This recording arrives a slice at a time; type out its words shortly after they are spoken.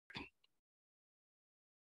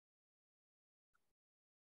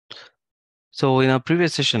So in our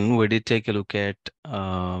previous session, we did take a look at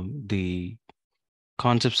the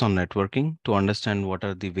concepts on networking to understand what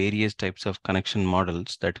are the various types of connection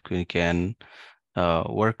models that we can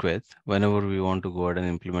work with whenever we want to go ahead and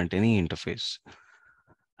implement any interface,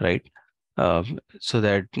 right? So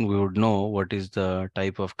that we would know what is the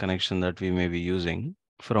type of connection that we may be using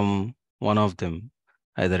from one of them.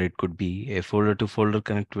 Either it could be a folder to folder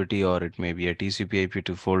connectivity, or it may be a TCP IP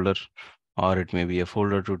to folder, or it may be a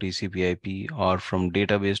folder to TCP IP, or from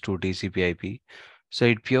database to TCP IP. So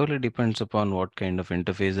it purely depends upon what kind of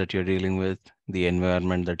interface that you're dealing with, the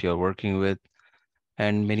environment that you're working with,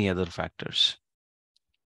 and many other factors.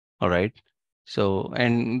 All right. So,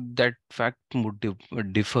 and that fact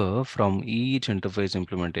would differ from each interface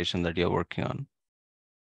implementation that you're working on.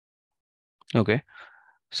 Okay.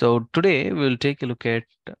 So today we'll take a look at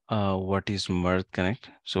what is Mirth Connect.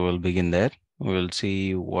 So we'll begin there. We'll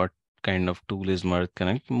see what kind of tool is Mirth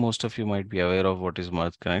Connect. Most of you might be aware of what is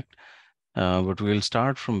Mirth Connect, but we'll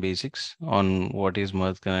start from basics on what is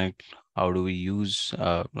Mirth Connect, how do we use,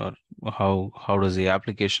 or how does the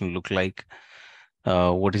application look like,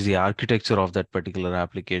 what is the architecture of that particular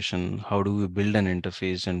application, how do we build an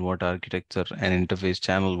interface, and what architecture an interface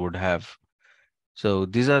channel would have. So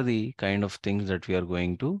these are the kind of things that we are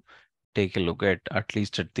going to take a look at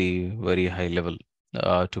least at the very high level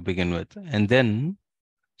to begin with. And then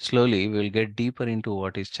slowly we'll get deeper into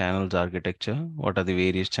what is channels architecture, what are the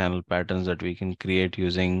various channel patterns that we can create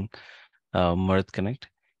using Mirth Connect.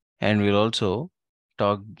 And we'll also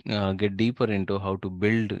get deeper into how to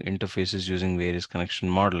build interfaces using various connection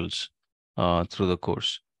models through the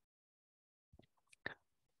course.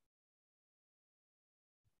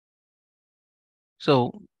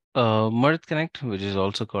 So Mirth Connect, which is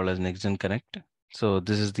also called as NextGen Connect. So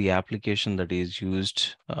this is the application that is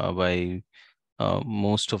used by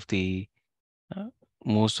most of the uh,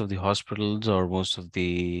 hospitals or most of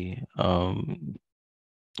the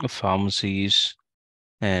pharmacies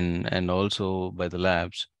and also by the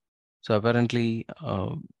labs. So apparently,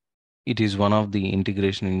 it is one of the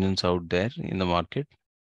integration engines out there in the market,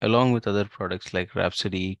 along with other products like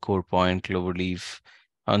Rhapsody, CorePoint, Cloverleaf,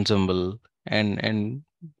 Ensemble, and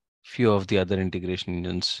few of the other integration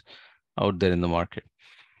engines out there in the market.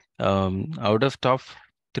 Out of top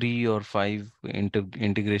 3 or 5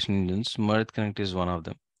 integration engines, Mirth Connect is one of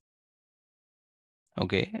them.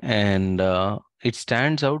 Okay, and it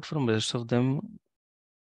stands out from the rest of them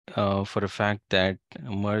for a fact that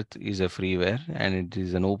Mirth is a freeware and it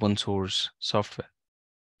is an open source software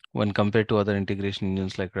when compared to other integration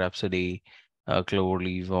engines like Rhapsody,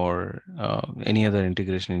 Cloverleaf, or any other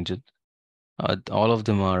integration engine. All of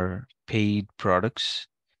them are paid products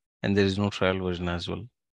and there is no trial version as well.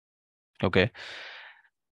 Okay.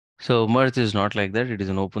 So Mirth is not like that. It is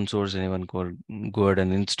an open source. Anyone go ahead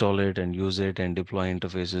and install it and use it and deploy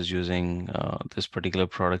interfaces using this particular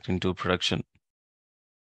product into production.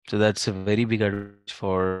 So that's a very big advantage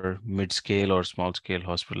for mid-scale or small-scale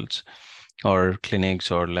hospitals or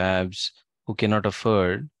clinics or labs who cannot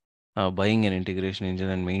afford buying an integration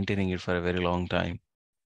engine and maintaining it for a very long time.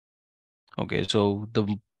 Okay, so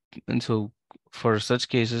for such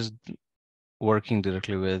cases, working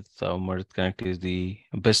directly with Mirth Connect is the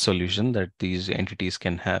best solution that these entities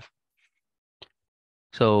can have.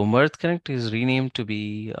 So Mirth Connect is renamed to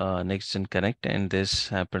be NextGen Connect, and this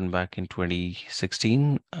happened back in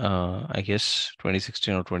 2016, I guess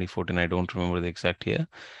 2016 or 2014. I don't remember the exact year,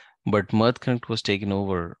 but Mirth Connect was taken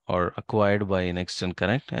over or acquired by NextGen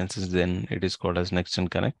Connect, and since then it is called as NextGen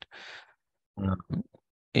Connect. Uh,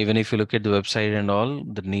 Even if you look at the website and all,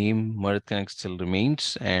 the name Mirth Connect still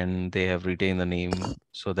remains, and they have retained the name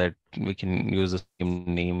so that we can use the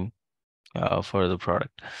same name for the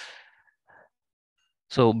product.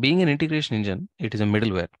 So being an integration engine, it is a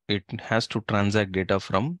middleware. It has to transact data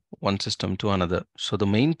from one system to another. So the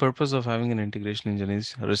main purpose of having an integration engine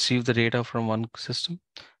is receive the data from one system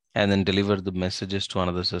and then deliver the messages to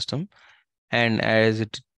another system. And as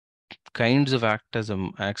it kinds of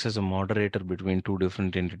acts as a moderator between two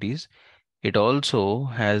different entities, it also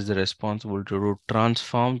has the responsibility to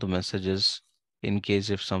transform the messages in case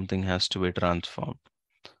if something has to be transformed.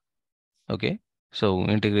 Okay, so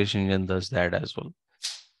integration engine does that as well.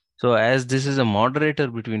 So as this is a moderator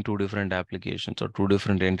between two different applications or two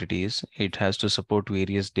different entities, it has to support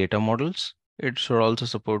various data models. It should also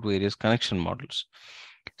support various connection models.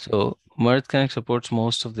 So Mirth Connect supports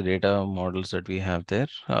most of the data models that we have there.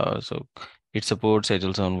 So it supports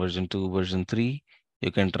HL7 version 2, version 3.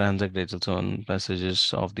 You can transact HL7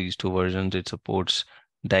 messages of these two versions. It supports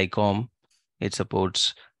DICOM. It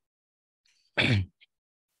supports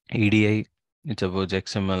EDI. It supports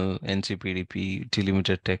XML, NCPDP,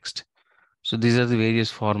 delimited text. So these are the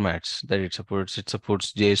various formats that it supports. It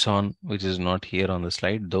supports JSON, which is not here on the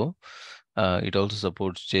slide though. It also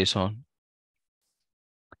supports JSON.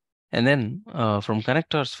 And then from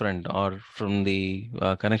connectors front or from the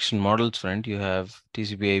connection models front, you have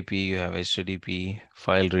TCP/IP, you have HTTP,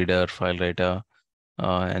 file reader, file writer,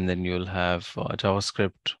 and then you'll have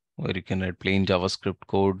JavaScript where you can write plain JavaScript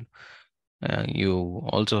code. You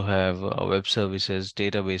also have web services,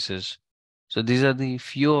 databases. So these are the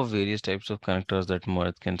few of various types of connectors that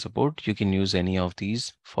Mirth can support. You can use any of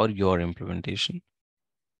these for your implementation.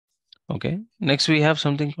 Okay. Next, we have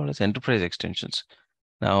something called as enterprise extensions.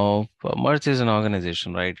 Now, Mirth is an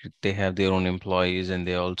organization, right? They have their own employees and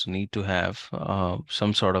they also need to have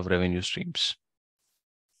some sort of revenue streams,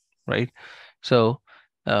 right? So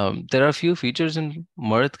there are a few features in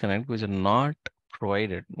Mirth Connect which are not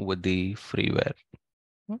provided with the freeware.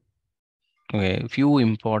 Okay, a few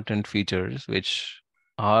important features which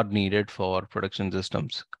are needed for production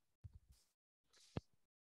systems.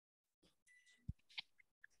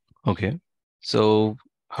 Okay, so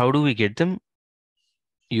how do we get them?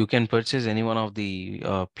 You can purchase any one of the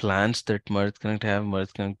plans that Mirth Connect have.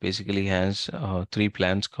 Mirth Connect basically has three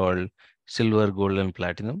plans called Silver, Gold, and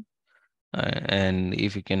Platinum. And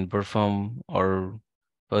if you can perform or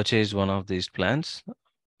purchase one of these plans,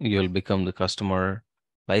 you'll become the customer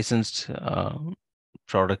licensed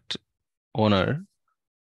product owner.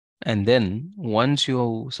 And then once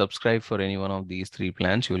you subscribe for any one of these three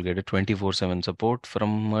plans, you will get a 24/7 support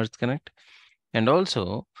from Mirth Connect. And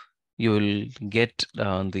also you will get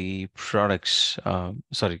the products,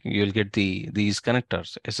 you'll get these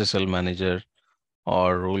connectors, SSL manager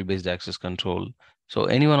or role-based access control. So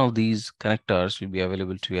any one of these connectors will be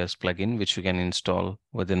available to you as plugin, which you can install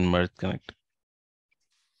within Mirth Connect.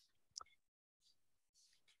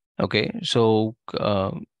 Okay, so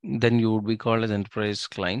then you would be called as enterprise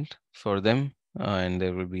client for them, and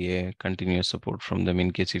there will be a continuous support from them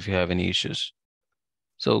in case if you have any issues.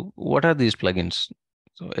 So what are these plugins?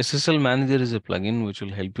 So SSL Manager is a plugin which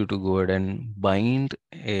will help you to go ahead and bind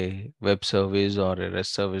a web service or a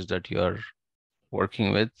REST service that you are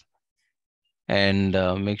working with and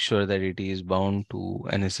make sure that it is bound to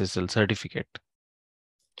an SSL certificate.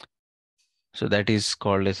 So that is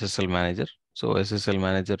called SSL Manager. So SSL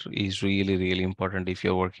Manager is really, really important if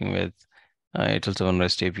you're working with HL7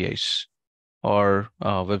 REST APIs or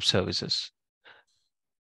web services.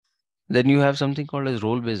 Then you have something called as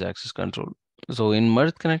role-based access control. So in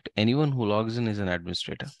Mirth Connect, anyone who logs in is an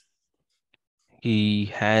administrator. He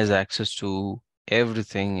has access to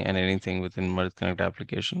everything and anything within Mirth Connect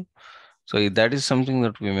application. So that is something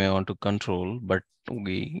that we may want to control, but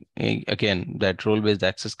again, that role-based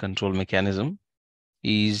access control mechanism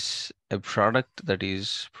is a product that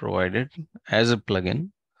is provided as a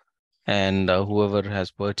plugin, and whoever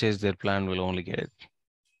has purchased their plan will only get it.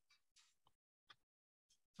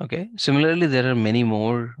 Okay. Similarly, there are many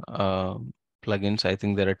more plugins. I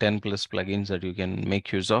think there are 10 plus plugins that you can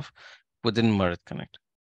make use of within Mirth Connect.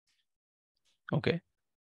 Okay.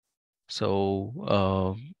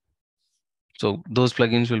 So so those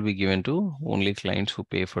plugins will be given to only clients who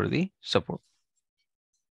pay for the support.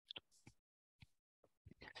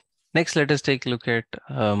 Next, let us take a look at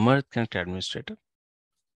Mirth Connect Administrator.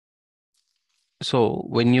 So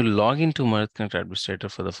when you log into Mirth Connect Administrator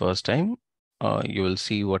for the first time, you will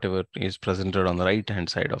see whatever is presented on the right-hand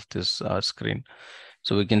side of this screen.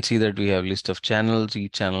 So we can see that we have list of channels.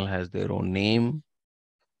 Each channel has their own name.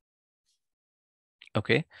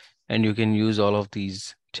 Okay. And you can use all of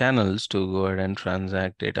these channels to go ahead and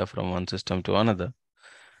transact data from one system to another.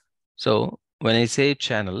 So when I say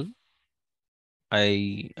channel,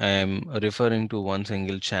 I am referring to one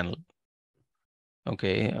single channel.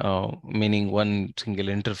 Okay. Meaning one single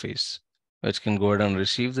interface, which can go ahead and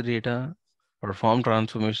receive the data, perform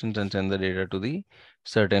transformations, and send the data to the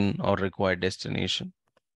certain or required destination.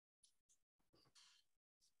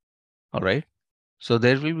 All right. So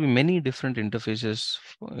there will be many different interfaces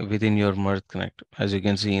within your Mirth Connect. As you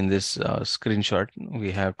can see in this screenshot,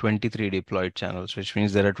 we have 23 deployed channels, which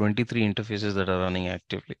means there are 23 interfaces that are running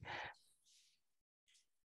actively.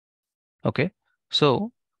 Okay.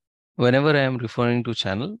 So whenever I am referring to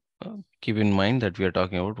channel, keep in mind that we are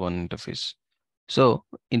talking about one interface. So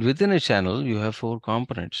within a channel, you have four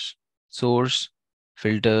components: source,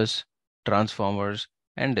 filters, transformers,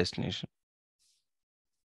 and destination.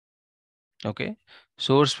 Okay.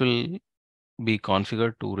 Source will be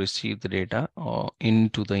configured to receive the data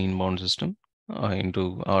into the inbound system,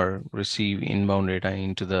 into or receive inbound data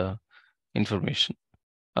into the information,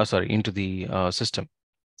 into the system.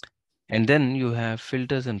 And then you have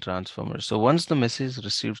filters and transformers. So once the message is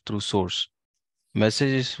received through source,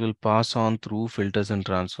 Messages will pass on through filters and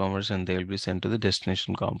transformers, and they will be sent to the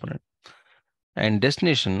destination component. And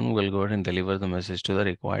destination will go ahead and deliver the message to the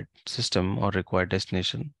required system or required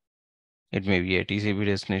destination. It may be a TCP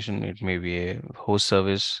destination, it may be a host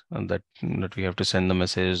service that we have to send the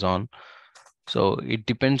messages on. So it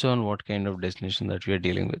depends on what kind of destination that we are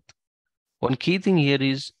dealing with. One key thing here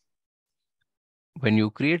is when you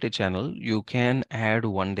create a channel, you can add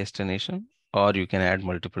one destination or you can add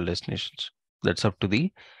multiple destinations. That's up to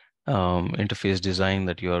the interface design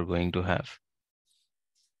that you are going to have.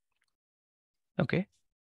 Okay.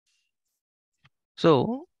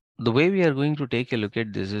 So the way we are going to take a look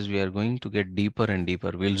at this is we are going to get deeper and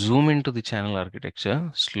deeper. We'll zoom into the channel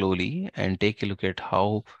architecture slowly and take a look at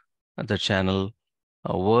how the channel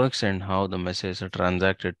works and how the messages are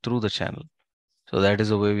transacted through the channel. So that is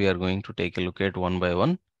the way we are going to take a look at one by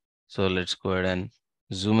one. So let's go ahead and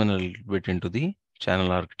zoom in a little bit into the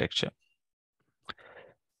channel architecture.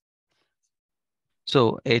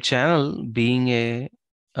 So a channel being a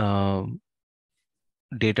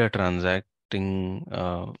data transacting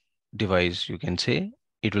device, you can say,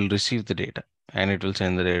 it will receive the data and it will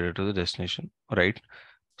send the data to the destination, right?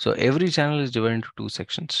 So every channel is divided into two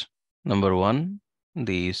sections. Number one,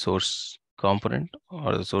 the source component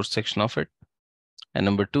or the source section of it. And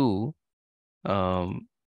number two, um,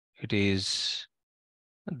 it is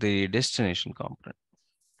the destination component.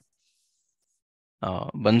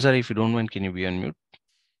 Banzar, if you don't mind, can you be on mute?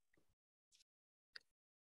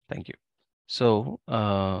 Thank you. So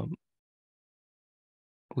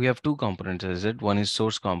we have two components, as it. One is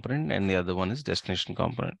source component and the other one is destination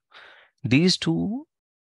component. These two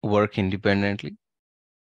work independently,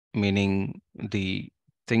 meaning the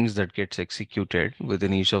things that gets executed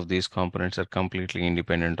within each of these components are completely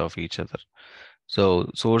independent of each other. So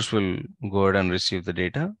source will go ahead and receive the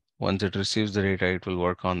data. Once it receives the data, it will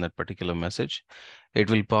work on that particular message. It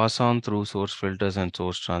will pass on through source filters and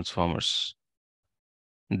source transformers.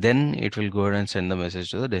 Then it will go ahead and send the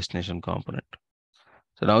message to the destination component.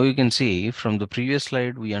 So now you can see from the previous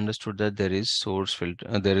slide, we understood that there is source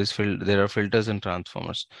filter, there are filters and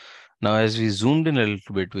transformers. Now, as we zoomed in a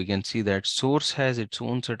little bit, we can see that source has its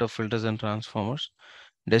own set of filters and transformers.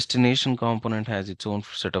 Destination component has its own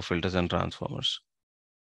set of filters and transformers,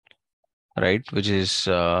 right? Which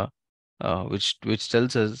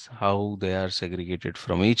tells us how they are segregated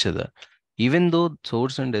from each other. Even though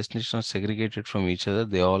source and destination are segregated from each other,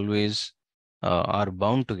 they always are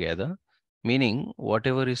bound together, meaning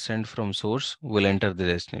whatever is sent from source will enter the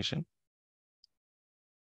destination.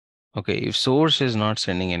 Okay, if source is not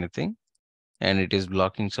sending anything and it is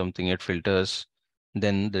blocking something, it filters,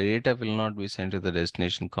 then the data will not be sent to the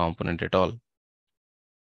destination component at all.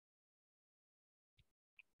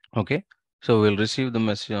 Okay, so we'll receive the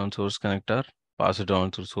message on source connector, pass it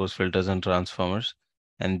on through source filters and transformers,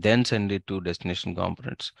 and then send it to destination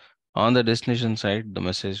components. On the destination side, the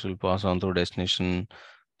message will pass on through destination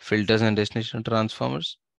filters and destination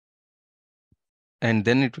transformers, and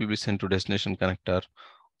then it will be sent to destination connector,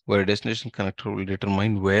 where destination connector will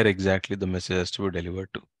determine where exactly the message has to be delivered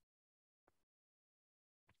to.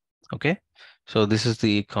 Okay, so this is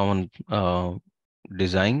the common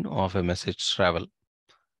design of a message travel.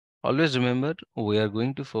 Always remember, we are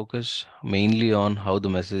going to focus mainly on how the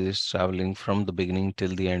message is traveling from the beginning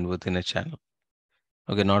till the end within a channel.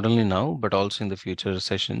 Okay, not only now, but also in the future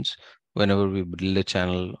sessions, whenever we build a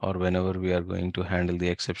channel or whenever we are going to handle the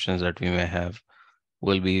exceptions that we may have,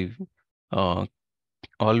 we'll be uh,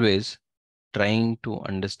 always trying to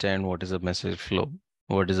understand what is a message flow,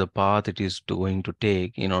 what is the path it is going to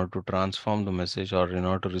take in order to transform the message or in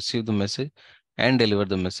order to receive the message and deliver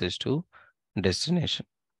the message to destination.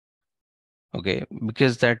 Okay,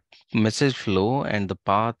 because that message flow and the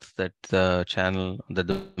path that the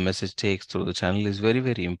message takes through the channel is very,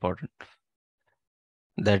 very important.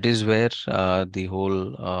 That is where the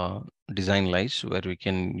whole design lies, where we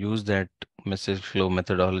can use that message flow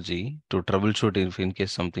methodology to troubleshoot if in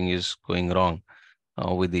case something is going wrong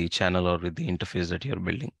with the channel or with the interface that you're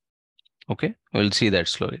building. Okay, we'll see that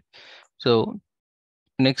slowly. So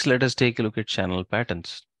next, let us take a look at channel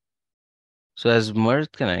patterns. So as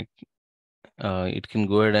Mirth Connect, it can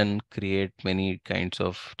go ahead and create many kinds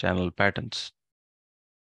of channel patterns.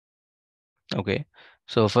 Okay,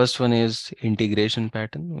 so first one is integration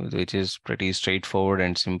pattern, which is pretty straightforward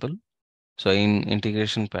and simple. So in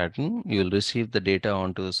integration pattern, you will receive the data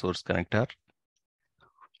onto the source connector,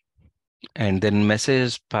 and then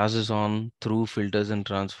message passes on through filters and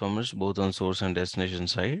transformers, both on source and destination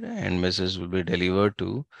side, and message will be delivered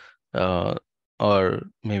to uh, or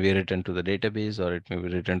maybe written to the database, or it may be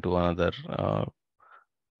written to another uh,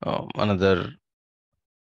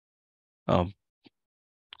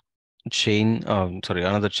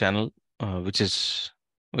 another channel,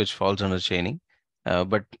 which falls under chaining.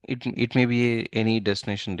 But it may be any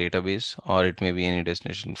destination database, or it may be any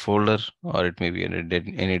destination folder, or it may be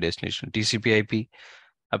any destination TCP/IP.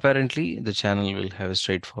 Apparently, the channel will have a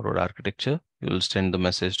straightforward architecture. You will send the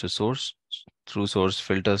message to source through source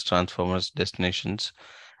filters, transformers, destinations,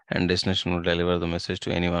 and destination will deliver the message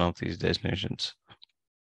to any one of these destinations.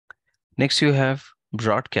 Next, you have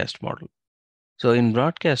broadcast model. So in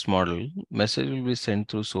broadcast model, message will be sent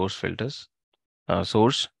through source filters,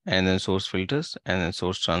 source, and then source filters, and then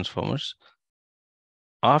source transformers.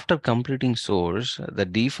 After completing source, the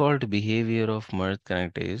default behavior of Mirth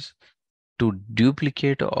Connect is to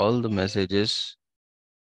duplicate all the messages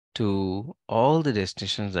to all the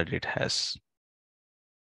destinations that it has.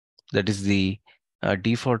 That is the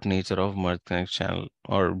default nature of Mirth Connect channel,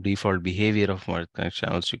 or default behavior of Mirth Connect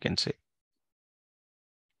channels, you can say.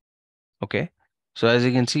 Okay. So as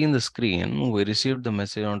you can see in the screen, we received the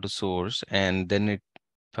message onto source, and then it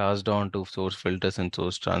passed on to source filters and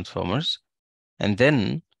source transformers. And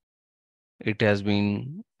then it has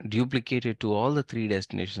been duplicated to all the three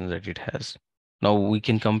destinations that it has. Now we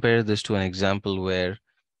can compare this to an example where,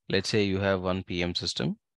 let's say you have one PM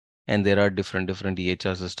system and there are different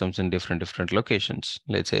EHR systems in different locations.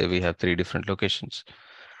 Let's say we have three different locations.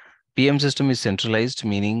 PM system is centralized,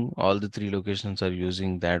 meaning all the three locations are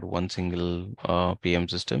using that one single PM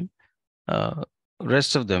system.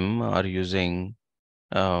 Rest of them are using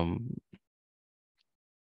um,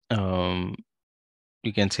 um,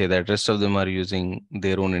 you can say that rest of them are using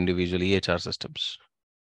their own individual EHR systems.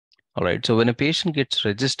 All right. So when a patient gets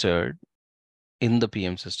registered in the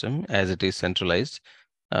PM system, as it is centralized,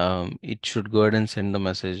 it should go ahead and send the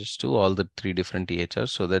message to all the three different EHRs,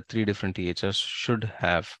 so that three different EHRs should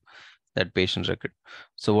have that patient record.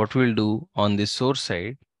 So what we'll do on the source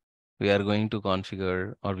side, we are going to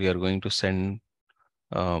configure, or we are going to send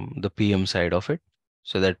the PM side of it,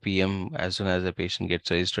 so that PM, as soon as the patient gets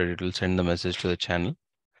registered, it will send the message to the channel.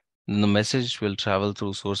 Then the message will travel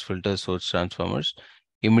through source filters, source transformers.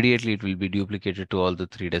 Immediately, it will be duplicated to all the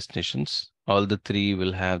three destinations. All the three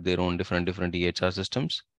will have their own different EHR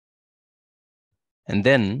systems. And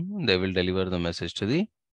then they will deliver the message to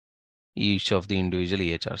each of the individual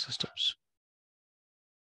EHR systems.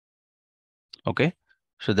 Okay,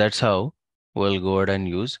 so that's how we'll go ahead and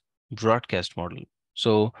use broadcast model.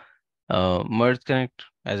 So Mirth Connect,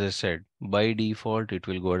 as I said, by default, it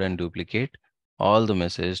will go ahead and duplicate all the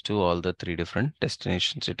messages to all the three different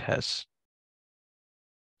destinations it has.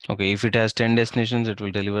 Okay, if it has 10 destinations, it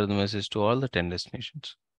will deliver the message to all the 10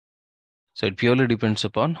 destinations. So it purely depends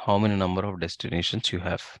upon how many number of destinations you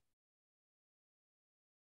have.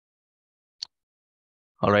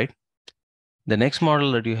 All right. The next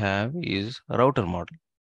model that you have is a router model.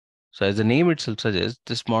 So as the name itself suggests,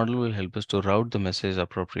 this model will help us to route the message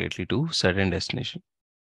appropriately to certain destination.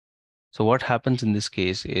 So what happens in this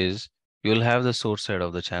case is you'll have the source side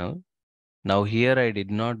of the channel. Now here I did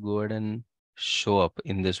not go ahead and show up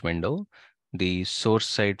in this window the source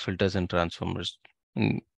side filters and transformers.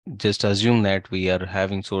 Just assume that we are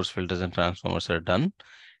having source filters and transformers are done,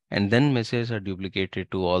 and then messages are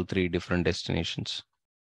duplicated to all three different destinations.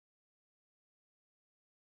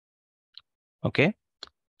 Okay.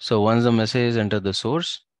 So once the message enter the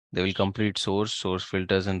source, they will complete source, source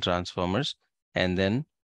filters and transformers, and then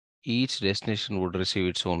each destination would receive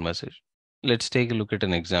its own message. Let's take a look at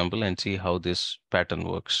an example and see how this pattern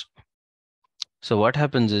works. So what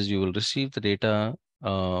happens is you will receive the data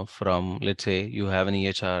from, let's say you have an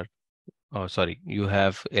EHR, you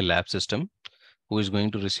have a lab system who is going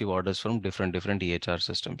to receive orders from different EHR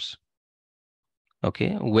systems.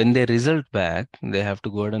 Okay, when they result back, they have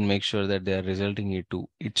to go ahead and make sure that they are resulting it to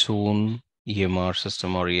its own EMR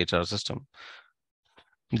system or EHR system.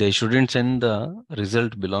 They shouldn't send the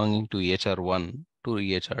result belonging to EHR1 to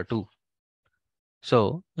EHR2.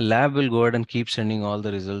 So lab will go ahead and keep sending all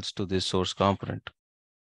the results to this source component.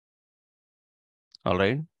 All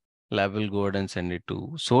right. Lab will go ahead and send it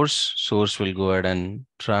to source. Source will go ahead and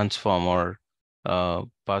transform or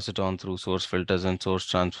pass it on through source filters and source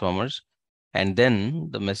transformers. And then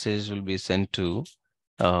the message will be sent to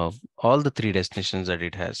all the three destinations that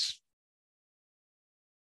it has.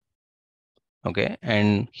 Okay.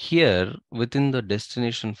 And here within the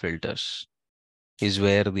destination filters is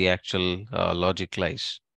where the actual logic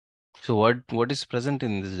lies. So what is present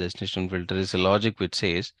in this destination filter is a logic which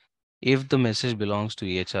says if the message belongs to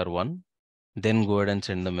EHR1, then go ahead and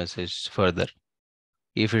send the message further.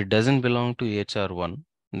 If it doesn't belong to EHR1,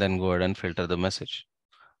 then go ahead and filter the message.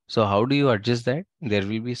 So how do you adjust that? There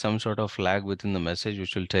will be some sort of flag within the message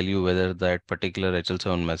which will tell you whether that particular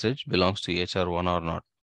HL7 message belongs to EHR1 or not.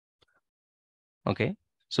 Okay.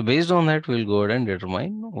 So based on that, we'll go ahead and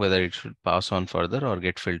determine whether it should pass on further or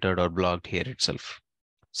get filtered or blocked here itself.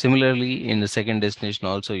 Similarly, in the second destination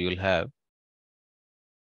also, you'll have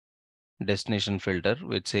destination filter,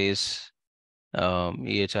 which says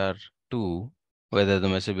EHR2, whether the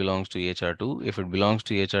message belongs to EHR2. If it belongs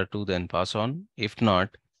to EHR2, then pass on. If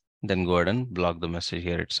not, then go ahead and block the message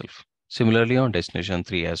here itself. Similarly on destination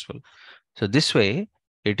 3 as well. So this way,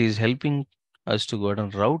 it is helping us to go ahead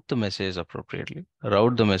and route the message appropriately,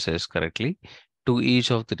 route the message correctly to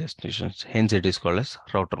each of the destinations. Hence, it is called as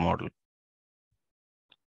router model.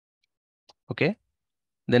 Okay.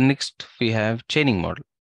 Then next we have chaining model.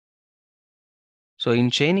 So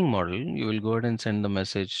in chaining model, you will go ahead and send the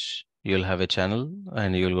message. You'll have a channel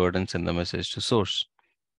and you'll go ahead and send the message to source.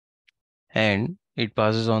 And it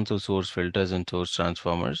passes on through source filters and source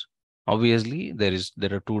transformers. Obviously, there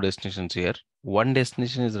are two destinations here. One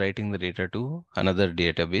destination is writing the data to another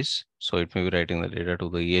database. So it may be writing the data to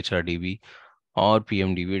the EHRDB or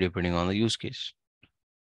PMDB depending on the use case.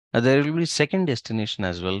 Now there will be second destination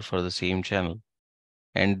as well for the same channel.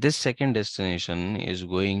 And this second destination is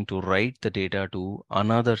going to write the data to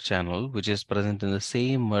another channel which is present in the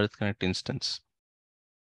same Mirth Connect instance.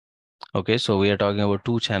 Okay, so we are talking about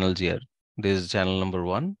two channels here. This is channel number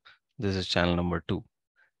 1. This is channel number 2.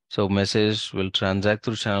 So message will transact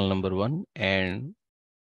through channel number 1 and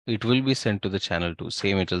it will be sent to the channel 2.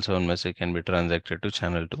 Same HL7 message can be transacted to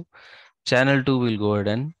channel 2. Channel 2 will go ahead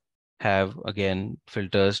and have again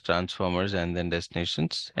filters, transformers, and then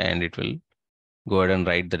destinations, and it will go ahead and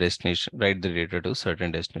write the destination, write the data to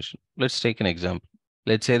certain destination. Let's take an example.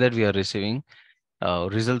 Let's say that we are receiving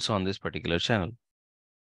results on this particular channel.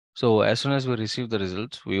 So as soon as we receive the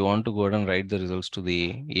results, we want to go ahead and write the results to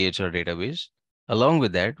the EHR database. Along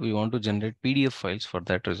with that, we want to generate PDF files for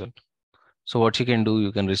that result. So what you can do,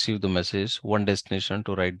 you can receive the message, one destination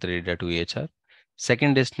to write the data to EHR,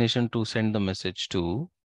 second destination to send the message to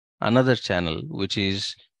another channel, which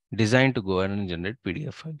is designed to go ahead and generate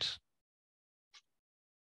PDF files.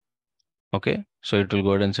 Okay, so it will go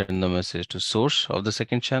ahead and send the message to source of the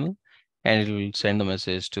second channel, and it will send the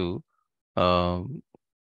message to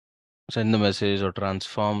send the message or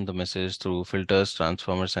transform the message through filters,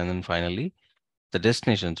 transformers, and then finally the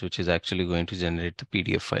destinations, which is actually going to generate the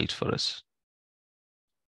PDF files for us.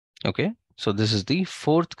 Okay, so this is the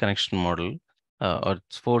fourth connection model or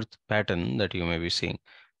fourth pattern that you may be seeing.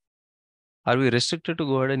 Are we restricted to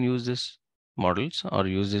go ahead and use this models or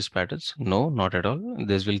use these patterns? No, not at all.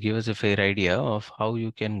 This will give us a fair idea of how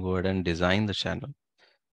you can go ahead and design the channel.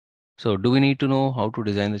 So do we need to know how to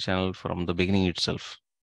design the channel from the beginning itself?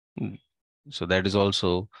 So that is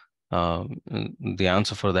also the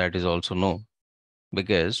answer for that is also no,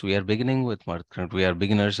 because we are beginning with Mirth Connect. We are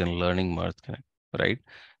beginners in learning Mirth Connect, right?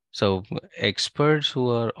 So experts who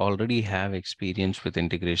are already have experience with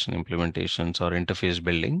integration implementations or interface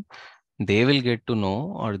building, they will get to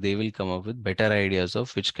know or they will come up with better ideas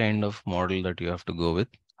of which kind of model that you have to go with,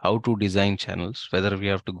 how to design channels, whether we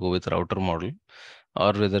have to go with router model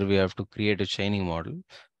or whether we have to create a chaining model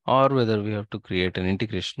or whether we have to create an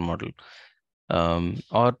integration model.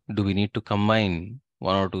 Or do we need to combine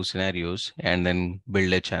one or two scenarios and then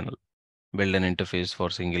build a channel, build an interface for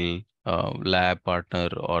single lab partner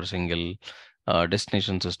or single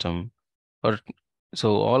destination system? Or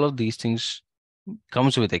so all of these things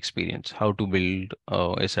comes with experience, how to build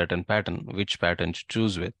a certain pattern, which pattern to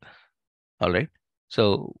choose with. All right.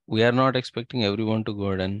 So we are not expecting everyone to go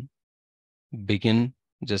ahead and begin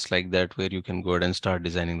just like that, where you can go ahead and start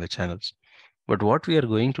designing the channels. But what we are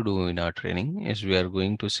going to do in our training is we are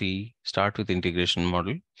going to start with integration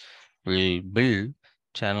model. We'll build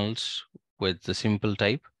channels with the simple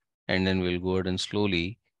type, and then we'll go ahead and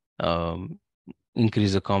slowly um,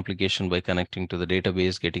 increase the complication by connecting to the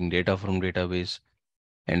database, getting data from database,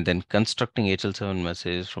 and then constructing HL7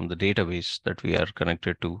 messages from the database that we are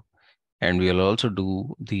connected to. And we'll also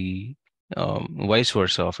do the vice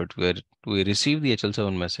versa of it, where we receive the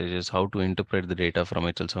HL7 messages, how to interpret the data from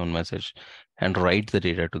HL7 message and write the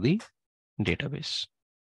data to the database.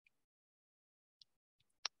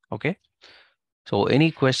 Okay. So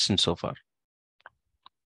any questions so far?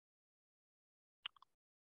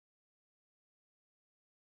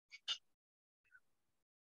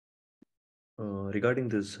 Regarding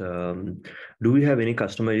this, do we have any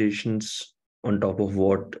customizations on top of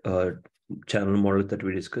what channel model that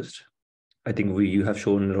we discussed? I think you have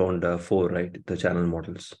shown around 4, right? The channel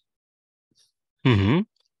models.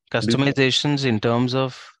 Customizations in terms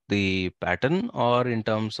of the pattern or in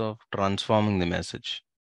terms of transforming the message?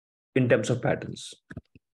 In terms of patterns.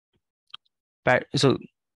 So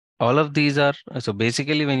all of these are, so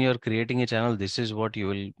basically when you're creating a channel, this is what you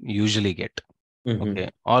will usually get. Mm-hmm. Okay,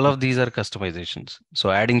 all of these are customizations. So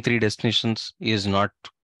adding 3 destinations is not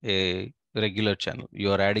a regular channel.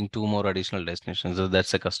 You are adding 2 more additional destinations. So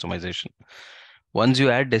that's a customization. Once you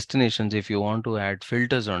add destinations, if you want to add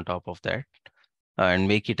filters on top of that and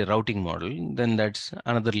make it a routing model, then that's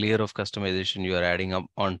another layer of customization you are adding up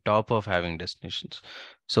on top of having destinations.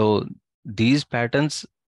 So these patterns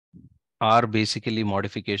are basically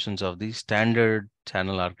modifications of the standard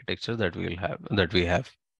channel architecture that we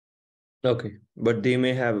have. Okay, but they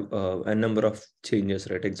may have a number of changes,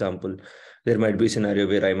 right? Example, there might be a scenario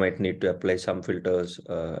where I might need to apply some filters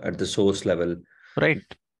at the source level. Right.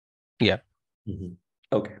 Yeah. Mhm.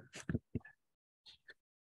 Okay.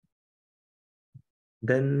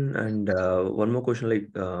 Then, and one more question, like,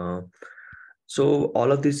 so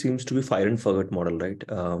all of this seems to be fire and forget model, right?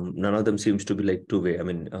 None of them seems to be like two-way. I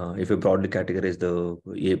mean, if you broadly categorize the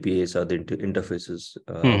APIs or the interfaces,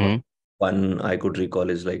 one I could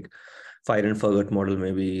recall is like fire and forget model.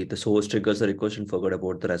 Maybe the source triggers a request and forget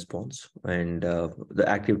about the response, and the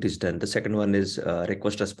activity is done. The second one is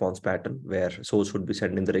request response pattern, where source would be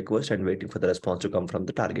sending the request and waiting for the response to come from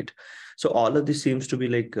the target. So all of this seems to be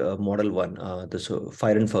like model one, the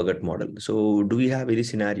fire and forget model. So do we have any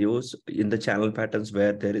scenarios in the channel patterns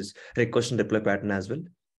where there is request and reply pattern as well?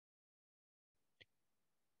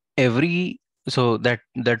 Every so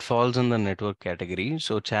that falls in the network category.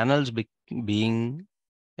 So being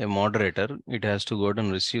a moderator, it has to go out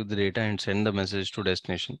and receive the data and send the message to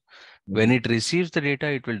destination. When Mhm. it receives the data,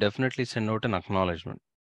 it will definitely send out an acknowledgement.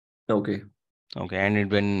 Okay. Okay, and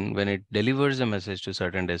when it delivers a message to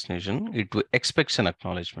certain destination, expects an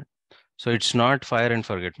acknowledgement. So it's not fire and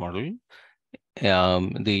forget model.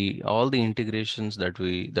 The all the integrations that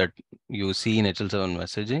you see in HL7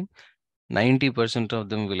 messaging, 90% of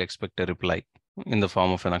them will expect a reply in the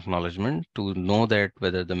form of an acknowledgement to know that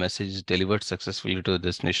whether the message is delivered successfully to the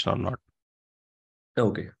destination or not.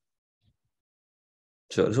 Okay.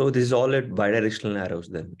 Sure. So this is all at bidirectional arrows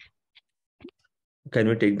then. Can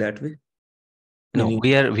we take that way? No,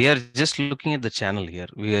 Meaning, we are just looking at the channel here.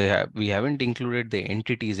 We haven't included the end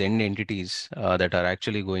entities that are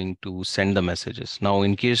actually going to send the messages. Now,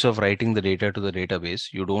 in case of writing the data to the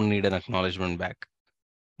database, you don't need an acknowledgement back.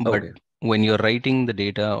 But okay. when you're writing the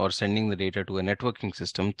data or sending the data to a networking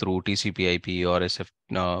system through TCP/IP or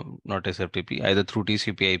not SFTP, either through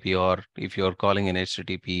TCP/IP or if you're calling an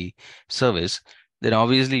HTTP service, then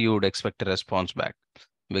obviously you would expect a response back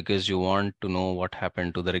because you want to know what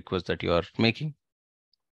happened to the request that you are making,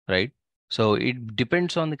 right? So it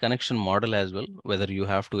depends on the connection model as well, whether you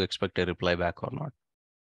have to expect a reply back or not.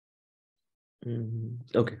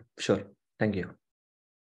 Okay. Sure. Thank you.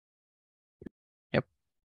 Yep.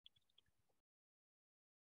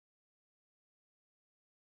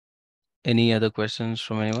 Any other questions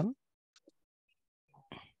from anyone?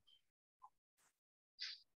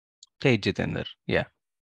 Hey, Jitender. Yeah.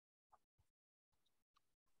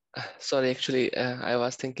 Sorry, actually, I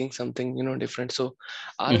was thinking something, different. So,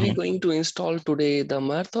 are we Mhm. going to install today the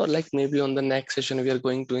Mirth, or like maybe on the next session we are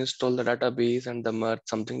going to install the database and the Mirth,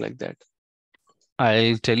 something like that?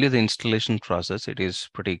 I'll tell you the installation process. It is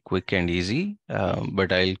pretty quick and easy,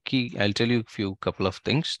 but I'll tell you a few couple of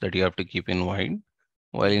things that you have to keep in mind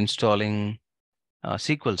while Mhm. installing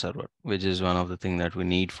SQL Server, which is one of the things that we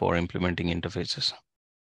need for implementing interfaces.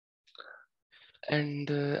 And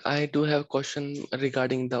I do have a question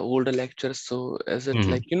regarding the older lectures. So, is it Hmm.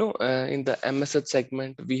 like, in the MSH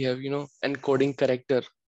segment, we have, encoding character.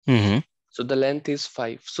 Hmm. So the length is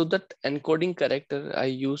 5. So that encoding character I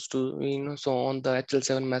used to, so on the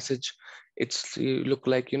HL7 message, it's look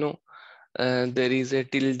like, there is a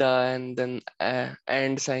tilde and then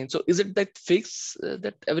and sign. So is it that fix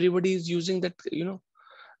that everybody is using, that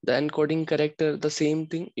the encoding character, the same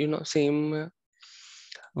thing, same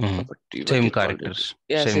Hmm. what Same you called it? characters,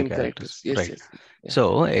 Yeah, same same characters, characters. Yes, right? yes, yeah.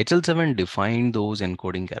 So HL7 defined those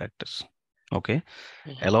encoding characters. Okay.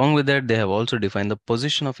 Mhm. Along with that, they have also defined the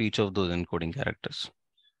position of each of those encoding characters,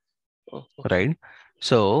 Oh, okay. right?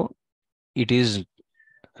 So it is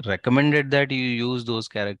recommended that you use those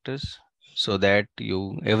characters so that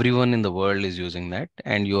everyone in the world is using that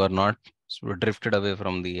and you are not drifted away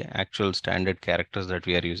from the actual standard characters that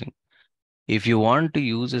we are using. If you want to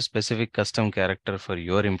use a specific custom character for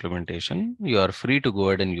your implementation, you are free to go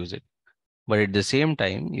ahead and use it. But at the same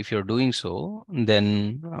time, if you're doing so,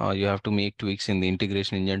 then you have to make tweaks in the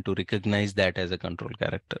integration engine to recognize that as a control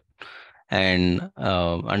character and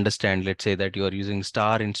understand, let's say that you are using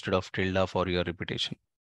star instead of tilde for your repetition.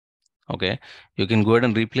 Okay, you can go ahead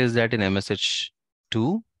and replace that in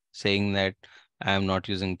MSH2, saying that I am not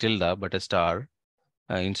using tilde but a star.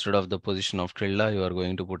 Instead of the position of tilde, you are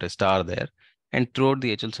going to put a star there. And throughout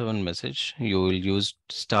the HL7 message, you will use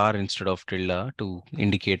star instead of tilde to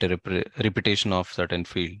indicate a repetition of certain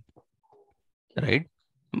field, right?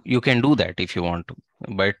 You can do that if you want to,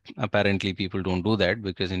 but apparently people don't do that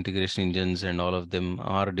because integration engines and all of them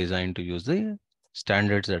are designed to use the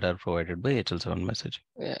standards that are provided by HL7 message.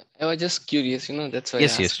 Yeah, I was just curious, that's why I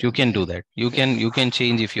Yes, asked. yes, you can Yeah, do that. You yeah. can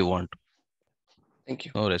change if you want. Thank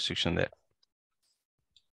you. No restriction there.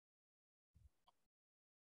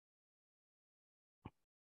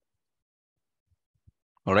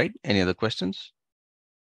 All right. Any other questions?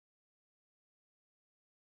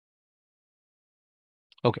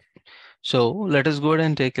 Okay. So let us go ahead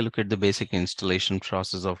and take a look at the basic installation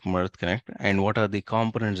process of Mirth Connect and what are the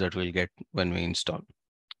components that we'll get when we install.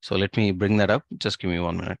 So let me bring that up. Just give me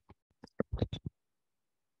 1 minute.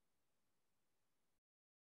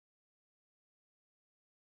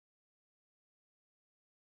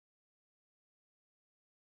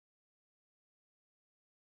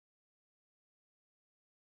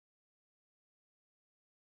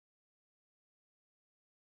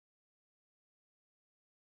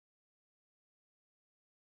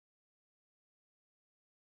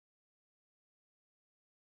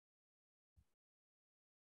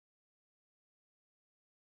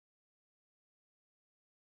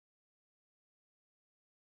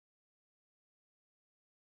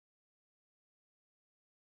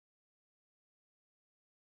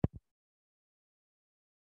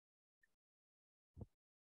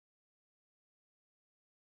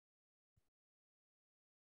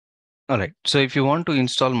 All right. So if you want to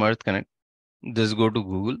install Mirth Connect, just go to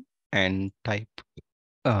Google and type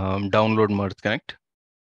download Mirth Connect.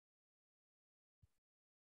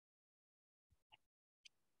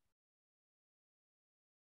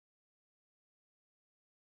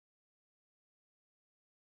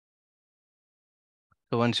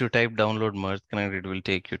 So once you type download Mirth Connect, it will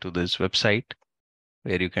take you to this website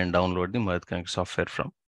where you can download the Mirth Connect software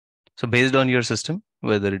from. So based on your system,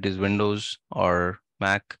 whether it is Windows or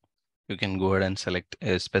Mac, you can go ahead and select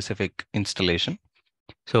a specific installation.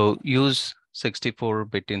 So use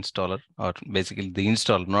 64-bit installer, or basically the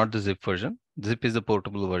installer, not the zip version. Zip is the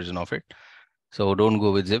portable version of it. So don't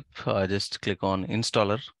go with zip. Just click on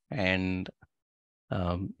installer and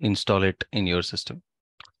install it in your system.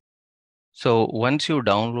 So once you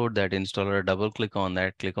download that installer, double click on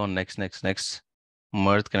that, click on next, next, next.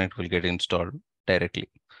 Mirth Connect will get installed directly.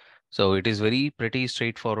 So it is very pretty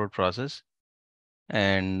straightforward process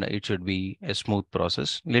and it should be a smooth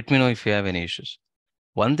process. Let me know if you have any issues.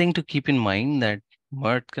 One thing to keep in mind that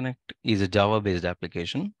Mirth Connect is a Java based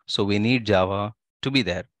application. So we need Java to be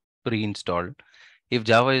there pre-installed. If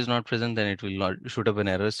Java is not present, then it will not shoot up an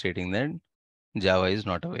error stating that Java is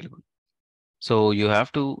not available. So you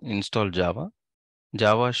have to install Java.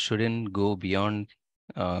 Java shouldn't go beyond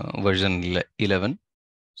version 11.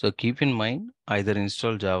 So keep in mind either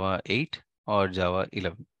install Java 8 or Java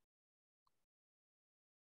 11.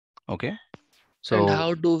 Okay. And So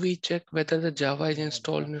how do we check whether the Java is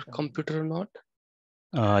installed in your computer or not?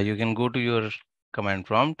 you can go to your command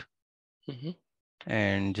prompt Mm-hmm.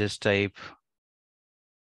 and just type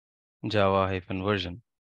Java-version.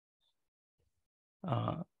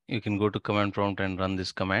 You can go to command prompt and run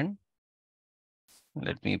this command.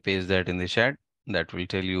 Let me paste that in the chat. That will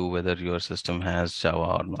tell you whether your system has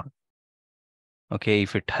Java or not. Okay,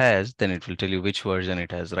 if it has, then it will tell you which version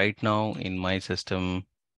it has. Right now in my system,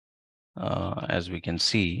 as we can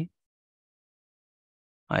see,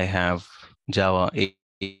 I have Java 8.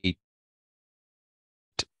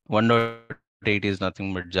 1.8 is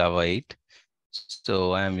nothing but Java 8.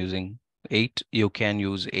 So I am using 8. You can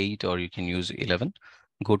use 8 or you can use 11.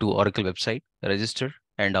 Go to Oracle website, register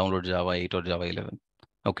and download Java 8 or Java 11.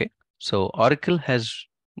 Okay. So Oracle has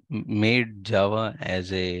made Java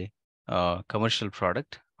as a commercial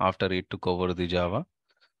product after it took over the Java.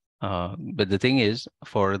 But the thing is,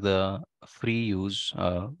 for the free use,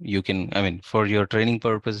 you can, I mean, for your training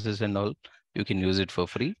purposes and all, you can use it for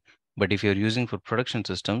free. But if you're using for production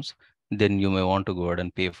systems, then you may want to go ahead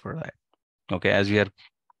and pay for that. Okay, as we are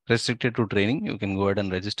restricted to training, you can go ahead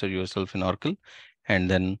and register yourself in Oracle and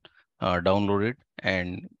then download it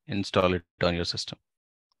and install it on your system.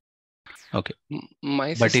 Okay,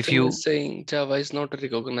 My but if system you, is saying Java is not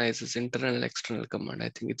recognized as internal external command. I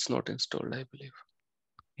think it's not installed, I believe.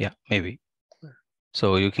 yeah, maybe.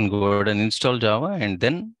 So you can go ahead and install Java and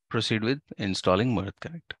then proceed with installing Mirth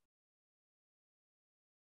Connect.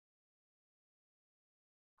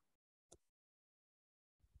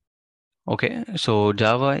 Okay, so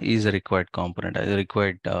Java is a required component, a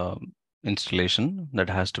required installation that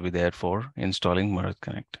has to be there for installing Mirth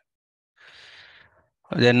Connect.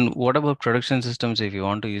 Then what about production systems? If you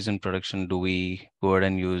want to use in production, do we go ahead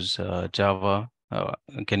and use Java?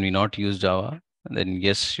 Can we not use Java? Then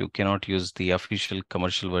yes, you cannot use the official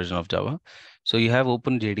commercial version of Java. So you have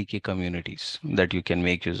open JDK communities that you can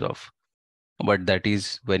make use of. But that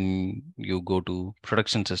is when you go to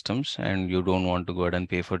production systems and you don't want to go ahead and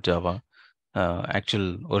pay for Java,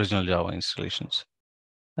 actual original Java installations.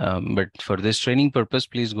 But for this training purpose,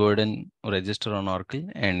 please go ahead and register on Oracle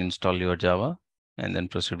and install your Java and then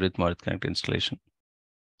proceed with Mirth Connect installation.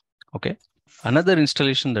 Okay. Another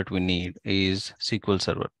installation that we need is SQL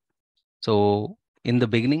Server. So in the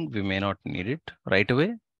beginning, we may not need it right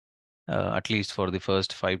away. At least for the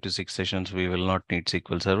first 5 to 6 sessions, we will not need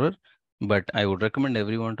SQL Server. But I would recommend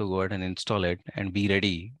everyone to go ahead and install it and be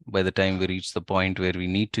ready by the time we reach the point where we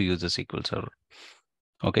need to use the SQL Server.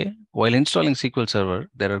 Okay. While installing SQL Server,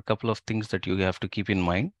 there are a couple of things that you have to keep in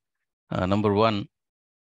mind. Number one,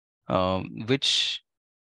 which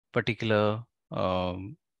particular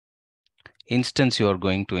instance you are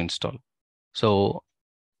going to install. So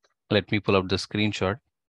let me pull up the screenshot.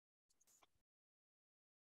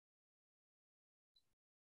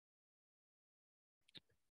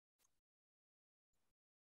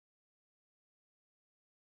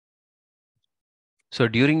 So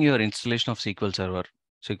during your installation of SQL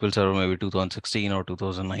Server maybe 2016 or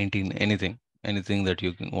 2019, anything that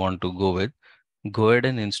you want to go with, go ahead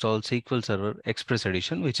and install SQL Server Express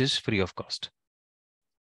Edition, which is free of cost.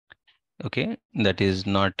 Okay, that is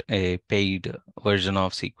not a paid version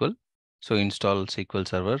of SQL. So install SQL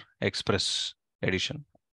Server Express Edition.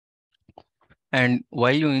 And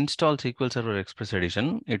while you install SQL Server Express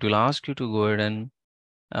Edition, it will ask you to go ahead and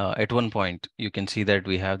at one point, you can see that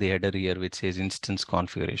we have the header here which says instance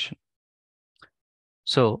configuration.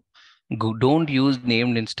 So don't use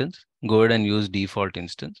named instance, go ahead and use default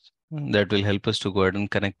instance. That will help us to go ahead and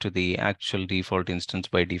connect to the actual default instance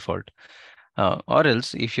by default. Or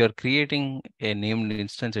else if you're creating a named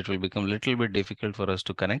instance, it will become a little bit difficult for us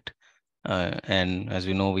to connect. And as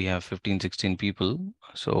we know, we have 15, 16 people.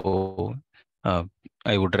 So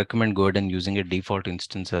I would recommend go ahead and using a default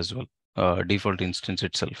instance as well, default instance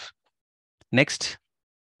itself. Next,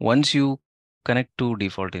 once you connect to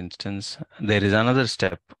default instance, there is another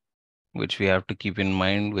step which we have to keep in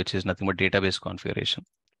mind, which is nothing but database configuration.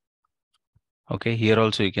 Okay, here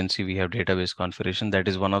also you can see we have database configuration. That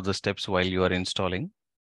is one of the steps while you are installing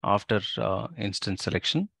after instance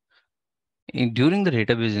selection. During the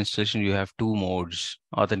database installation, you have two modes,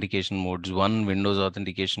 authentication modes. One Windows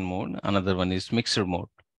authentication mode, another one is mixed mode.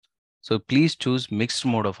 So please choose mixed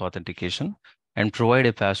mode of authentication and provide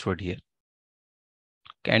a password here.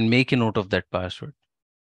 And make a note of that password.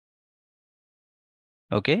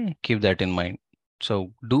 Okay, keep that in mind.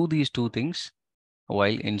 So do these two things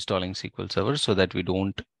while installing SQL Server so that we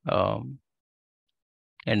don't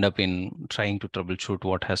end up in trying to troubleshoot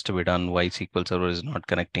what has to be done, why SQL Server is not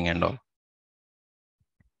connecting and all.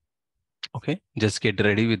 Okay, just get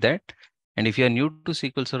ready with that. And if you are new to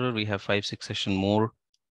SQL Server, we have 5-6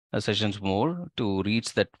 sessions more to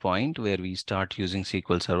reach that point where we start using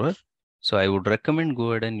SQL Server. So I would recommend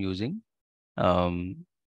go ahead and using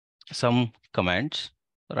some commands,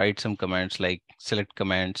 write some commands like select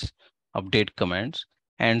commands, update commands,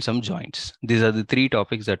 and some joins. These are the three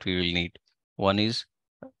topics that we will need. One is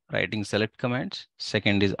writing select commands.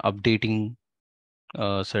 Second is updating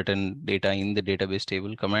certain data in the database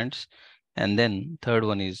table commands. And then third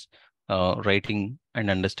one is writing and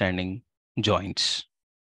understanding joins.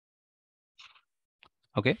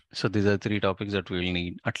 Okay, so these are three topics that we will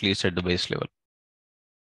need at least at the base level.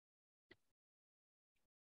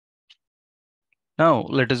 Now,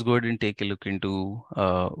 let us go ahead and take a look into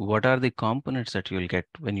what are the components that you will get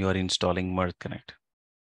when you are installing Mirth Connect.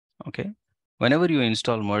 Okay, whenever you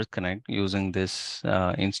install Mirth Connect using this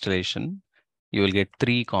installation, you will get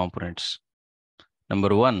three components.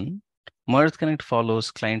 Number one, Mirth Connect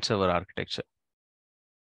follows client-server architecture.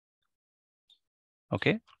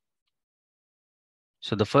 Okay,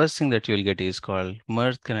 so the first thing that you will get is called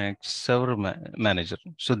Mirth Connect Server Manager.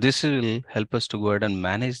 So this will help us to go ahead and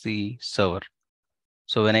manage the server.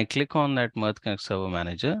 So when I click on that Mirth Connect Server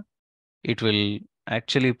Manager, it will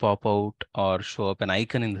actually pop out or show up an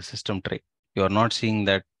icon in the system tray. You are not seeing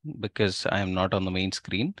that because I am not on the main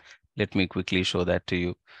screen. Let me quickly show that to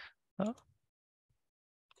you.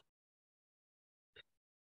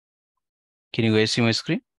 Can you guys see my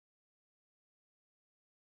screen?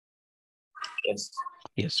 Yes.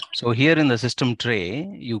 Yes. So here in the system tray,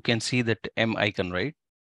 you can see that M icon, right?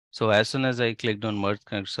 So as soon as I clicked on Mirth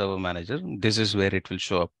Connect Server Manager, this is where it will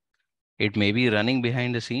show up. It may be running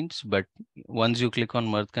behind the scenes, but once you click on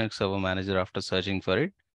Mirth Connect Server Manager after searching for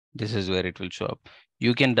it, this is where it will show up.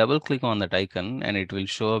 You can double click on that icon and it will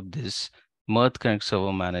show up this Mirth Connect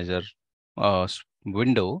Server Manager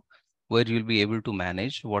window where you'll be able to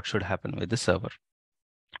manage what should happen with the server.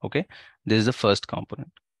 Okay, this is the first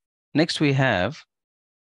component. Next, we have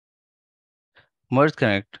Mirth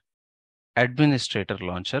Connect Administrator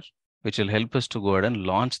Launcher, which will help us to go ahead and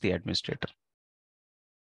launch the administrator.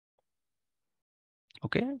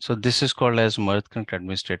 Okay, so this is called as Mirth Connect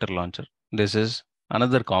Administrator Launcher. This is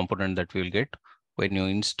another component that we will get when you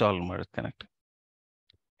install Mirth Connect.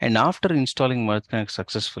 And after installing Mirth Connect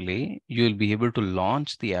successfully, you will be able to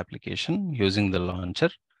launch the application using the launcher,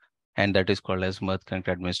 and that is called as Mirth Connect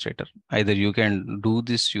Administrator. Either you can do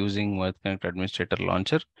this using Mirth Connect Administrator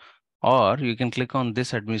Launcher, or you can click on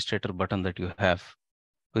this administrator button that you have,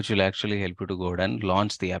 which will actually help you to go ahead and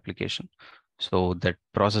launch the application. So that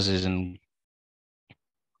process is in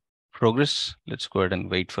progress. Let's go ahead and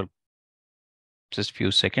wait for just a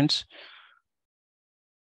few seconds.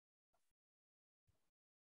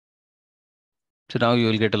 So now you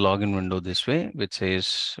will get a login window this way, which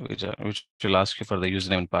says, which will ask you for the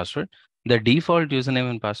username and password. The default username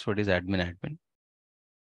and password is admin.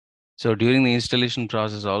 So during the installation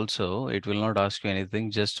process also, it will not ask you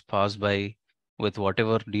anything, just pass by with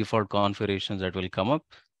whatever default configurations that will come up,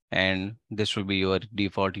 and this will be your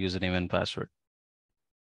default username and password.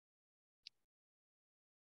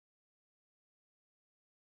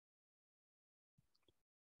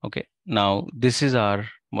 Okay, now this is our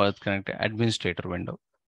Mirth Connect administrator window.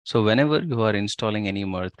 So whenever you are installing any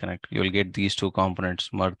Mirth Connect, you will get these two components,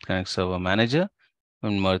 Mirth Connect Server Manager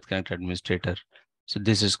and Mirth Connect Administrator. So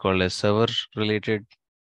this is called as server related.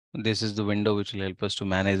 This is the window which will help us to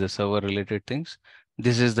manage the server related things.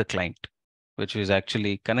 This is the client, which is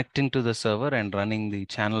actually connecting to the server and running the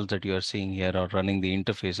channels that you are seeing here, or running the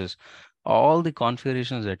interfaces. All the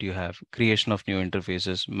configurations that you have, creation of new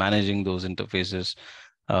interfaces, managing those interfaces,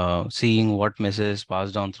 seeing what messages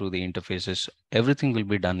passed on through the interfaces, everything will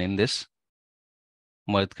be done in this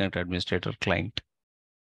Mirth Connect Administrator client.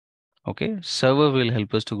 Okay, server will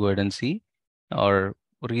help us to go ahead and see or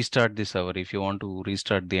restart the server. If you want to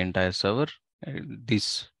restart the entire server,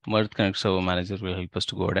 this Mirth Connect Server Manager will help us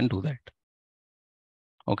to go ahead and do that.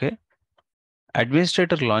 Okay,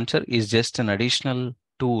 Administrator Launcher is just an additional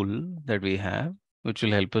tool that we have, which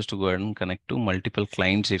will help us to go ahead and connect to multiple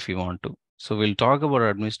clients if you want to. So we'll talk about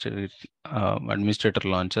Administrator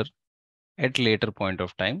Launcher at later point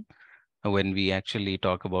of time when we actually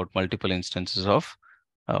talk about multiple instances of,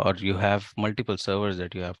 or you have multiple servers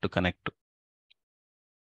that you have to connect to.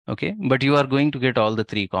 Okay, but you are going to get all the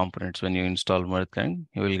three components when you install Mirth Connect.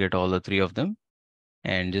 You will get all the three of them.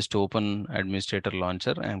 And just open Administrator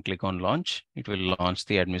Launcher and click on Launch. It will launch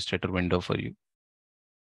the administrator window for you.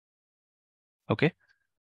 Okay,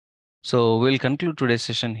 so we'll conclude today's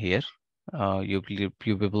session here. You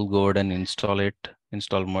people go ahead and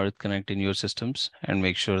install Mirth Connect in your systems and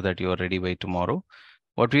make sure that you are ready by tomorrow.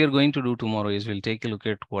 What we are going to do tomorrow is we'll take a look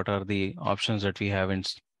at what are the options that we have in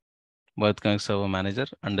Mirth Connect Server Manager,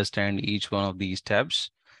 understand each one of these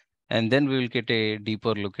tabs, and then we will get a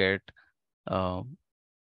deeper look at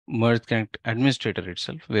Mirth Connect Administrator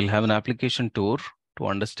itself. We'll have an application tour to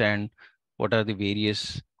understand what are the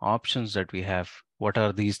various options that we have. What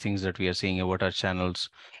are these things that we are seeing? What are channels?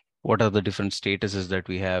 What are the different statuses that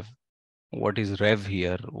we have? What is rev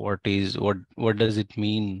here? What does it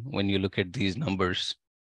mean when you look at these numbers?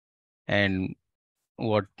 And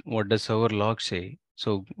what does server log say?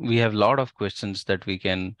 So we have a lot of questions that we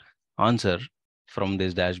can answer from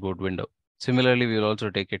this dashboard window. Similarly, we will also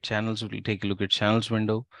take a channels. We'll take a look at channels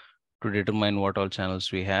window to determine what all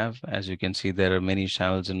channels we have. As you can see, there are many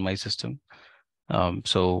channels in my system.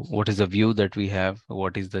 So what is the view that we have?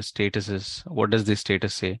 What is the statuses? What does the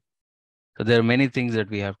status say? So there are many things that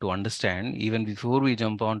we have to understand even before we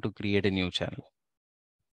jump on to create a new channel.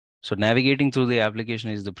 So navigating through the application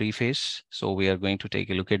is the preface. So we are going to take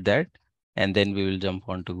a look at that. And then we will jump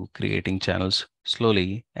on to creating channels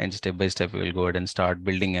slowly, and step by step, we will go ahead and start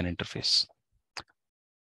building an interface.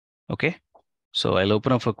 Okay. So I'll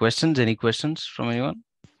open up for questions. Any questions from anyone?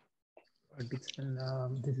 Dixon,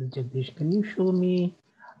 this is Jagdish. Can you show me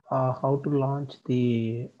how to launch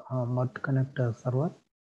the Mirth Connect server?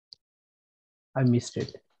 I missed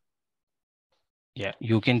it. Yeah,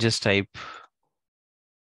 you can just type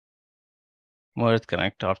Mirth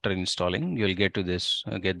Connect after installing. You'll get to this,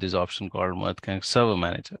 get this option called Mirth Connect Server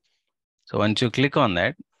Manager. So once you click on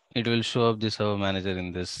that, it will show up the Server Manager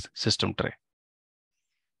in this system tray.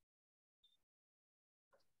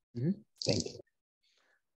 Thank you.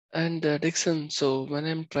 And Dixon, so when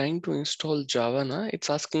I'm trying to install Java, it's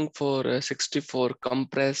asking for 64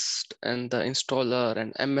 compressed and the installer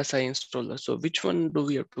and MSI installer. So which one do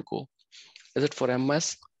we have to go? Is it for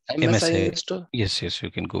MSI MSI. install? Yes, yes,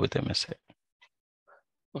 you can go with MSI.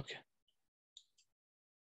 Okay.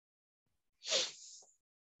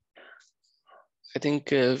 I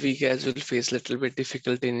think we guys will face a little bit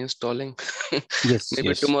difficulty in installing. Yes, Maybe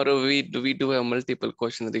yes. tomorrow we do have multiple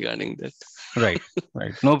questions regarding that. Right,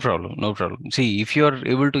 right. No problem, no problem. See, if you are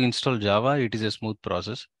able to install Java, it is a smooth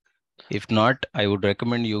process. If not, I would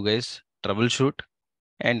recommend you guys troubleshoot,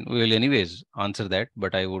 and we will anyways answer that.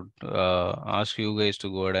 But I would ask you guys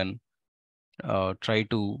to go ahead and try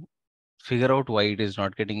to figure out why it is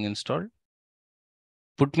not getting installed.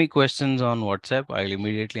 Put me questions on WhatsApp. I'll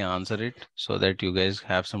immediately answer it so that you guys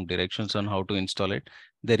have some directions on how to install it.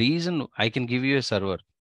 The reason I can give you a server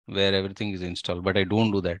where everything is installed, but I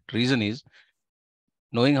don't do that. Reason is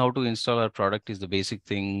knowing how to install our product is the basic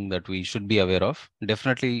thing that we should be aware of.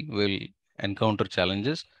 Definitely will encounter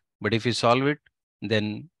challenges, but if you solve it,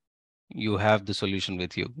 then you have the solution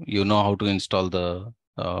with you. You know how to install the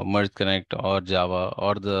Mirth Connect or Java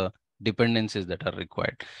or the dependencies that are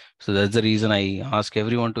required. So that's the reason I ask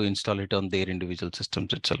everyone to install it on their individual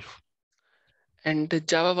systems itself. And the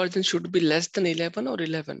Java version should be less than 11 or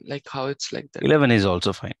 11, like how it's like that. 11 is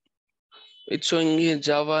also fine. It's showing here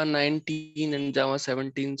Java 19 and Java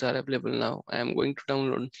 17s are available now. I am going to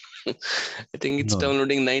download. I think it's No,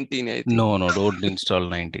 downloading 19, I think. no, don't install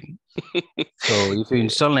 19. So if you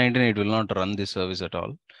install 19, it will not run this service at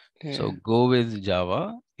all. Yeah. So go with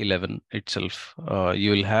Java 11 itself.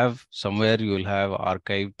 You will have somewhere you will have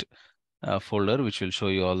archived folder which will show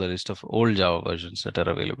you all the list of old Java versions that are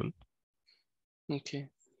available. Okay.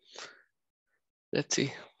 Let's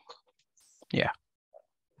see. Yeah.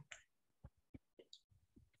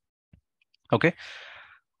 Okay.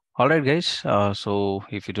 All right, guys. So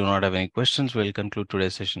if you do not have any questions, we'll conclude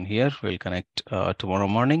today's session here. We'll connect tomorrow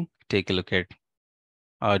morning. Take a look at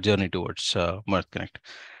our journey towards Mirth Connect.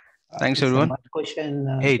 Thanks, everyone. One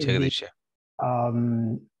question. Hey, Jagadish.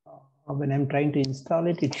 When I'm trying to install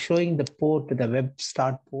it, it's showing the port, the web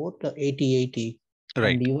start port, 8080.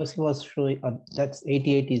 Right. And yours was showing, that's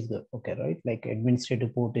 8080 is the, okay, right? Like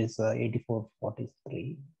administrative port is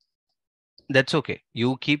 8443. That's okay.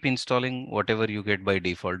 You keep installing whatever you get by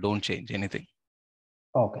default. Don't change anything.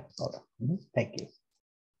 Okay. Thank you.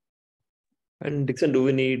 And Dixon, do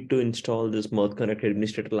we need to install this Mirth Connect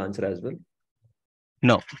administrator launcher as well?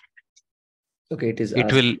 No. Okay, it is.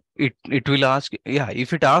 It will ask. Yeah,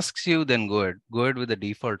 if it asks you, then go ahead. Go ahead with the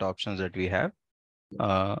default options that we have.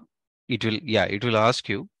 It will ask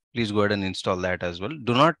you. Please go ahead and install that as well.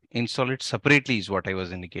 Do not install it separately is what I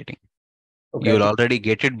was indicating. Okay, You will already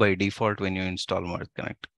get it by default when you install Mirth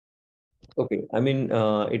Connect. Okay, I mean,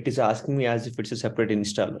 it is asking me as if it's a separate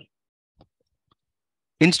installer.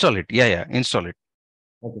 Install it. Yeah, install it.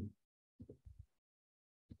 Okay.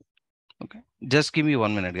 Okay. Just give me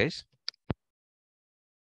 1 minute, guys.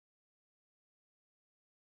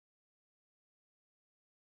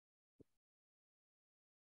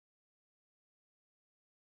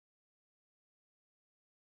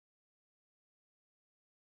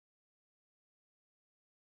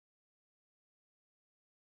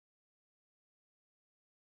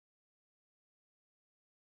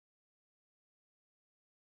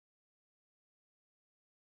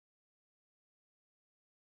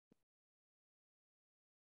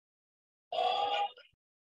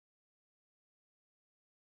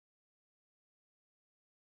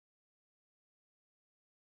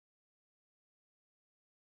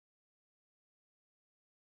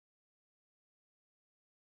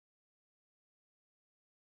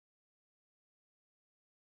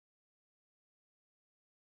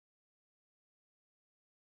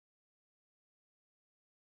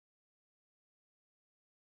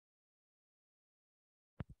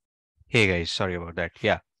 Hey guys, sorry about that.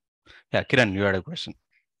 Yeah, Kiran, you had a question.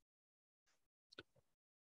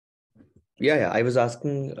 Yeah, I was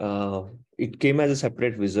asking, it came as a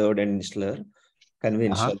separate wizard and installer. Can we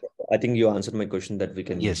install that? I think you answered my question that we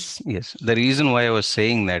can. Yes. The reason why I was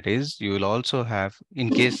saying that is you will also have, in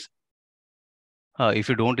case if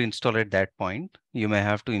you don't install at that point, you may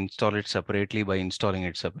have to install it separately by installing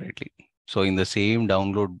it separately. So in the same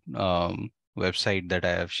download website that I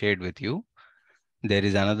have shared with you, there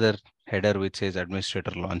is another header which says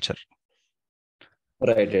administrator launcher.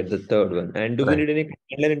 Right, the third one. And do we need any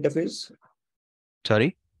kernel interface?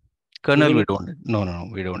 Sorry? Kernel we don't need. No,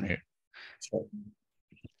 we don't need. Sure.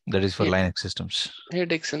 That is for Linux systems. Hey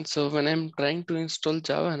Dixon, so when I'm trying to install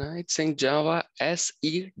Java, it's saying Java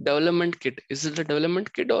SE development kit. Is it a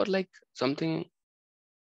development kit or like something?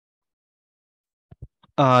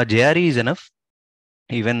 JRE is enough.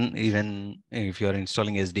 Even if you are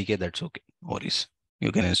installing SDK, that's okay. No worries.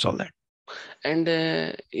 You can install that. And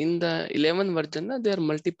in the 11 version, there are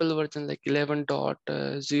multiple versions like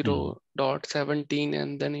 11.0.17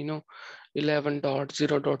 and then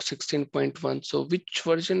 11.0.16.1. So which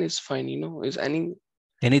version is fine? Is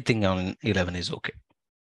Anything on 11 is okay.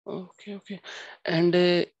 Okay. And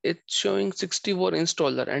it's showing 64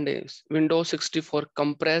 installer and Windows 64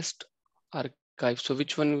 compressed archive. So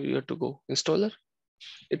which one we have to go? Installer?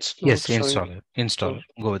 It's not Yes, showing. installer.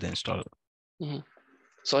 Go with the installer.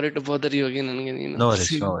 Sorry to bother you again and again. No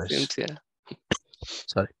worries. Yeah.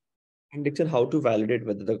 Sorry. And Dixon, how to validate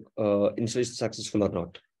whether the installation is successful or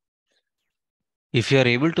not? If you are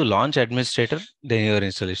able to launch administrator, then your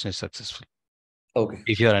installation is successful. Okay.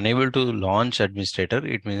 If you are unable to launch administrator,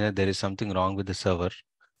 it means that there is something wrong with the server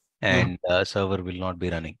and server will not be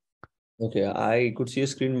running. Okay, I could see a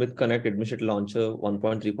screen with Connect Administrator Launcher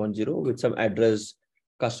 1.3.0 with some address,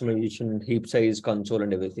 customization, heap size, console,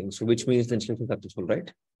 and everything. So which means the installation is successful,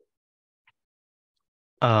 right?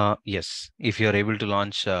 Yes, if you are able to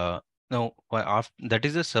launch, that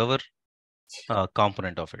is the server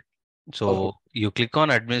component of it. So you click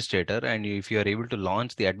on administrator, and if you are able to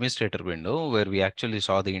launch the administrator window where we actually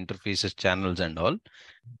saw the interfaces, channels, and all,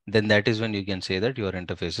 then that is when you can say that your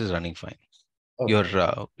interface is running fine. Okay.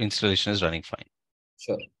 Your installation is running fine.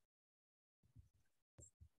 Sure.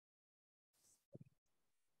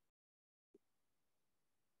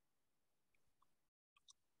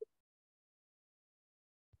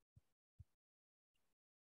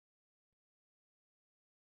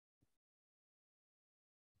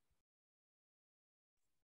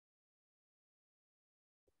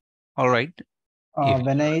 All right.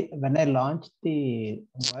 When I launched the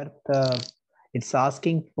Mirth, it's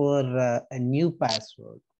asking for a new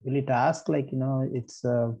password. Will it ask it's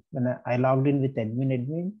when I logged in with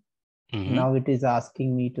admin, now it is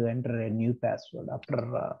asking me to enter a new password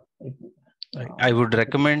after I would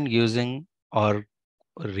recommend using or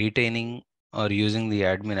retaining or using the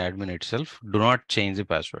admin itself. Do not change the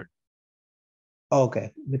password.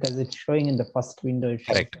 Okay, because it's showing in the first window.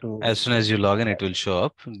 Correct. As soon as you log in, it will show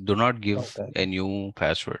up. Do not give a new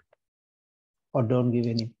password. Or don't give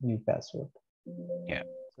any new password. Yeah.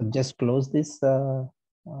 So just close this window.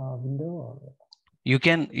 Or... You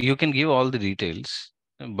can give all the details,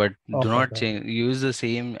 but do not change. Use the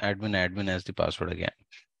same admin as the password again.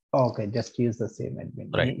 Okay, just use the same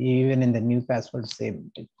admin. Right. Even in the new password,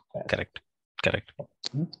 same password. Correct.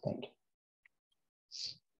 Thank you.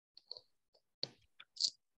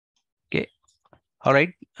 Okay. All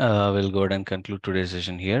right. We'll go ahead and conclude today's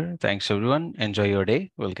session here. Thanks, everyone. Enjoy your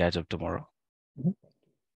day. We'll catch up tomorrow.